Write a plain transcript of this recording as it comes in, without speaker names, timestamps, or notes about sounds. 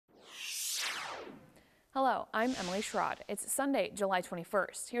Hello, I'm Emily Schrod. It's Sunday, July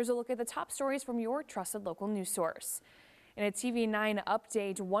 21st. Here's a look at the top stories from your trusted local news source. In a TV9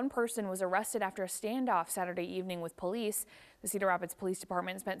 update, one person was arrested after a standoff Saturday evening with police. The Cedar Rapids Police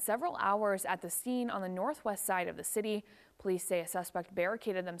Department spent several hours at the scene on the northwest side of the city. Police say a suspect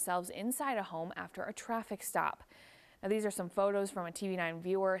barricaded themselves inside a home after a traffic stop. Now, these are some photos from a TV9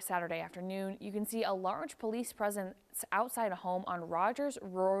 viewer Saturday afternoon. You can see a large police presence outside a home on Rogers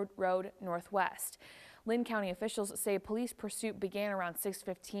Road Northwest. Lynn County officials say police pursuit began around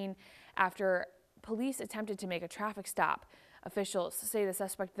 6:15 after police attempted to make a traffic stop. Officials say the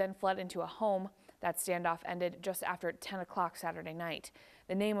suspect then fled into a home. That standoff ended just after 10 o'clock Saturday night.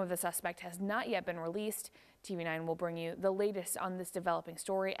 The name of the suspect has not yet been released. TV9 will bring you the latest on this developing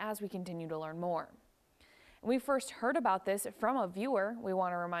story as we continue to learn more. We first heard about this from a viewer. We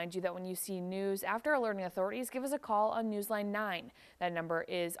want to remind you that when you see news after alerting authorities, give us a call on Newsline 9. That number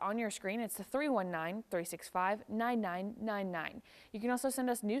is on your screen. It's the 319-365-9999. You can also send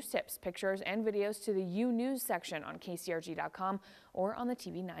us news tips, pictures, and videos to the U News section on KCRG.com or on the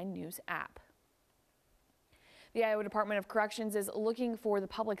TV9 News app. The Iowa Department of Corrections is looking for the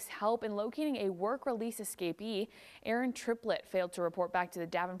public's help in locating a work release escapee. Aaron Triplett failed to report back to the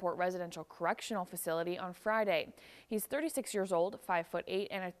Davenport Residential Correctional Facility on Friday. He's 36 years old, 5'8",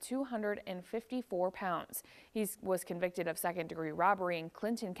 and 254 pounds. He was convicted of second-degree robbery in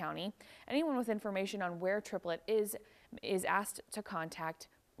Clinton County. Anyone with information on where Triplett is asked to contact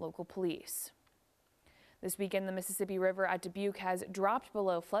local police. This weekend, the Mississippi River at Dubuque has dropped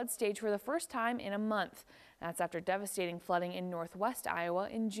below flood stage for the first time in a month. That's after devastating flooding in northwest Iowa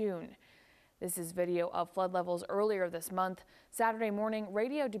in June. This is video of flood levels earlier this month. Saturday morning,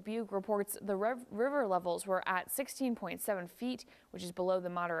 Radio Dubuque reports the river levels were at 16.7 feet, which is below the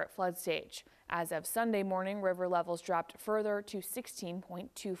moderate flood stage. As of Sunday morning, river levels dropped further to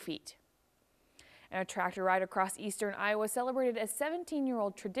 16.2 feet. And a tractor ride across eastern Iowa celebrated a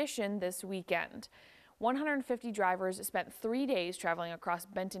 17-year-old tradition this weekend. 150 drivers spent 3 days traveling across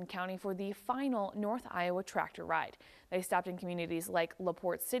Benton County for the final North Iowa tractor ride. They stopped in communities like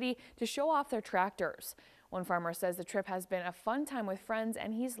LaPorte City to show off their tractors. One farmer says the trip has been a fun time with friends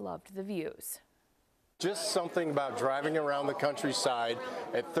and he's loved the views. Just something about driving around the countryside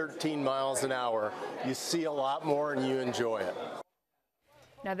at 13 miles an hour. You see a lot more and you enjoy it.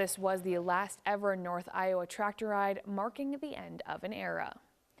 Now, this was the last ever North Iowa tractor ride, marking the end of an era.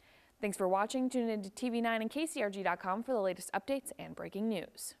 Thanks for watching. Tune in to TV9 and KCRG.com for the latest updates and breaking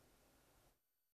news.